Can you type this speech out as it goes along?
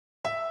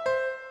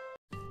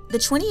The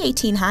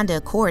 2018 Honda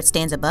Accord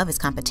stands above its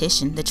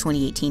competition, the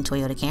 2018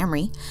 Toyota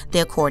Camry.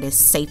 The Accord is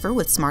safer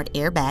with smart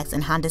airbags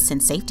and Honda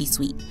Sense Safety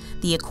Suite.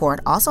 The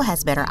Accord also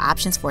has better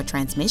options for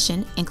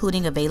transmission,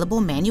 including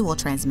available manual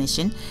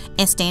transmission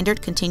and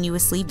standard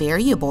continuously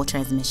variable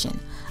transmission.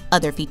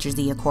 Other features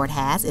the Accord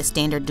has is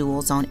standard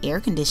dual-zone air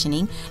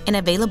conditioning and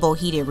available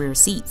heated rear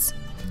seats.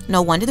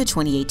 No wonder the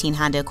 2018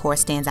 Honda Accord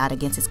stands out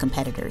against its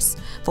competitors.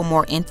 For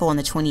more info on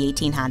the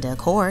 2018 Honda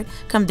Accord,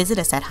 come visit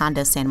us at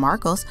Honda of San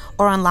Marcos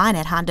or online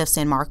at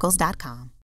hondaofsanmarcos.com.